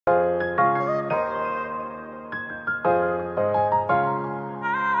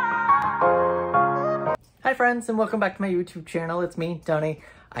friends, and welcome back to my YouTube channel. It's me, Donnie.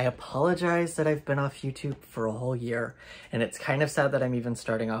 I apologize that I've been off YouTube for a whole year, and it's kind of sad that I'm even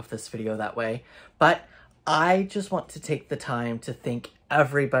starting off this video that way, but I just want to take the time to thank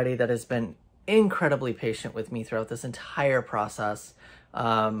everybody that has been incredibly patient with me throughout this entire process.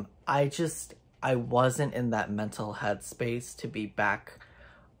 I wasn't in that mental headspace to be back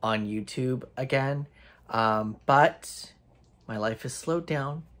on YouTube again, but my life has slowed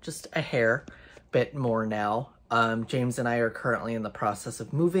down just a hair bit more now. James and I are currently in the process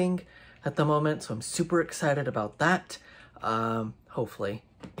of moving at the moment, so I'm super excited about that. Hopefully,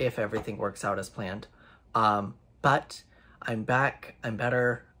 if everything works out as planned. But I'm back, I'm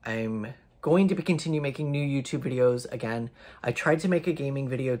better, I'm going to continue making new YouTube videos again. I tried to make a gaming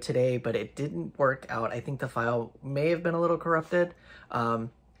video today, but it didn't work out. I think the file may have been a little corrupted.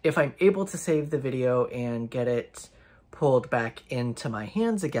 If I'm able to save the video and get it pulled back into my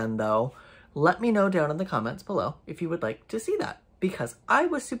hands again though, let me know down in the comments below if you would like to see that, because I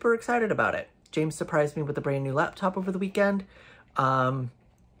was super excited about it. James surprised me with a brand new laptop over the weekend.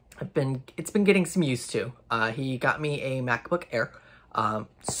 It's been getting some used to. He got me a MacBook Air.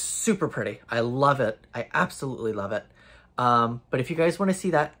 Super pretty. I love it. I absolutely love it. But if you guys want to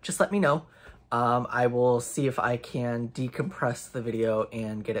see that, just let me know. I will see if I can decompress the video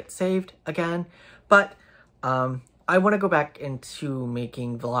and get it saved again. But I want to go back into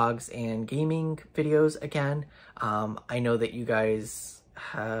making vlogs and gaming videos again. I know that you guys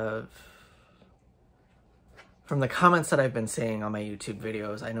have, from the comments that I've been seeing on my YouTube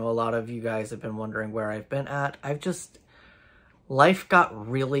videos, I know a lot of you guys have been wondering where I've been at. Life got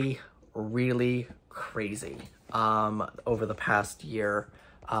really, really crazy over the past year.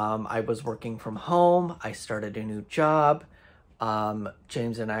 I was working from home. I started a new job.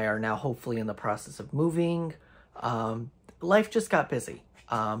 James and I are now hopefully in the process of moving. Life just got busy,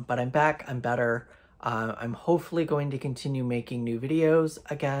 but I'm back, I'm better. I'm hopefully going to continue making new videos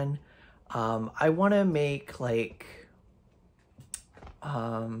again. I want to make like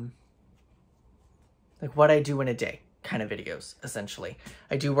what I do in a day kind of videos, essentially.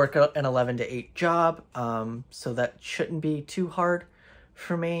 I do work an 11 to 8 job, so that shouldn't be too hard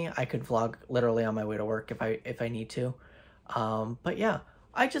for me. I could vlog literally on my way to work if I need to. But yeah,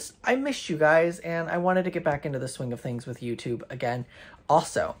 I missed you guys, and I wanted to get back into the swing of things with YouTube again.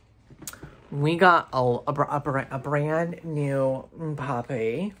 Also, we got a brand new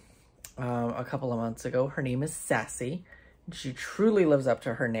puppy a couple of months ago. Her name is Sassy. She truly lives up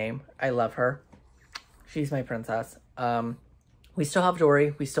to her name. I love her. She's my princess. We still have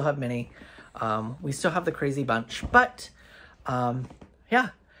Dory. We still have Minnie. We still have the crazy bunch. But, yeah,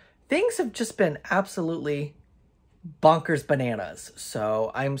 things have just been absolutely bonkers bananas.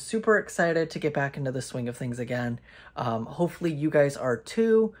 So I'm super excited to get back into the swing of things again. Hopefully you guys are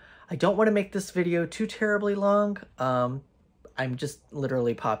too. I don't want to make this video too terribly long. I'm just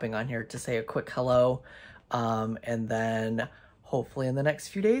literally popping on here to say a quick hello. And then hopefully in the next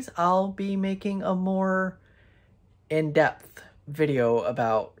few days, I'll be making a more in-depth video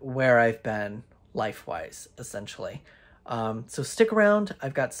about where I've been life-wise, essentially. So stick around.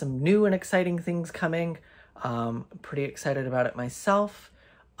 I've got some new and exciting things coming. I'm pretty excited about it myself.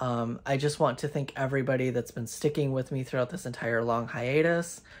 I just want to thank everybody that's been sticking with me throughout this entire long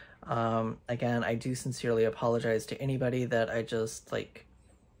hiatus. Again, I do sincerely apologize to anybody that I just, like,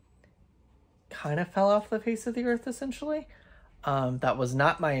 kind of fell off the face of the earth, essentially. That was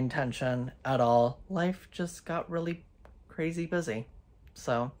not my intention at all. Life just got really crazy busy.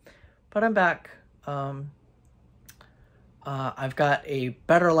 So, but I'm back. I've got a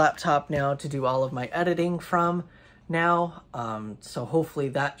better laptop now to do all of my editing from now. So hopefully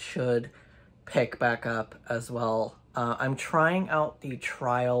that should pick back up as well. I'm trying out the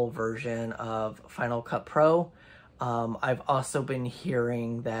trial version of Final Cut Pro. I've also been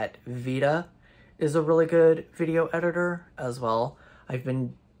hearing that Vita is a really good video editor as well. I've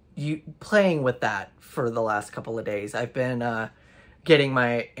been playing with that for the last couple of days. I've been getting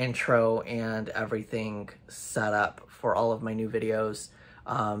my intro and everything set up for all of my new videos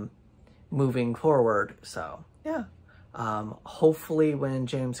moving forward. So yeah, hopefully when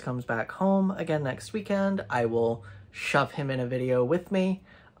James comes back home again next weekend, I will shove him in a video with me,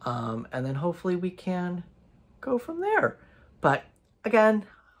 and then hopefully we can go from there. But again,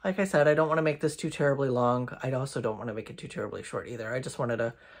 like I said, I don't want to make this too terribly long. I also don't want to make it too terribly short either. I just wanted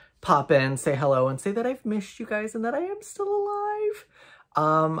to pop in, say hello, and say that I've missed you guys and that I am still alive.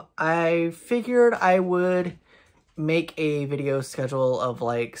 I figured I would make a video schedule of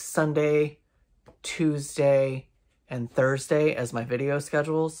like Sunday, Tuesday, and Thursday as my video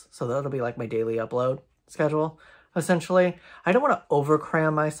schedules. So that'll be like my daily upload schedule. essentially. I don't want to over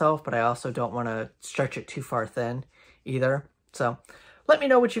cram myself, but I also don't want to stretch it too far thin either. So let me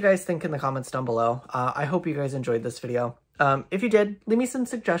know what you guys think in the comments down below. I hope you guys enjoyed this video. If you did, leave me some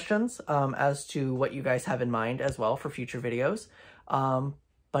suggestions as to what you guys have in mind as well for future videos.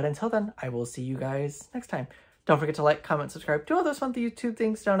 But until then, I will see you guys next time. Don't forget to like, comment, subscribe, do all those fun YouTube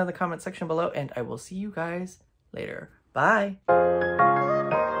things down in the comment section below, and I will see you guys later. Bye!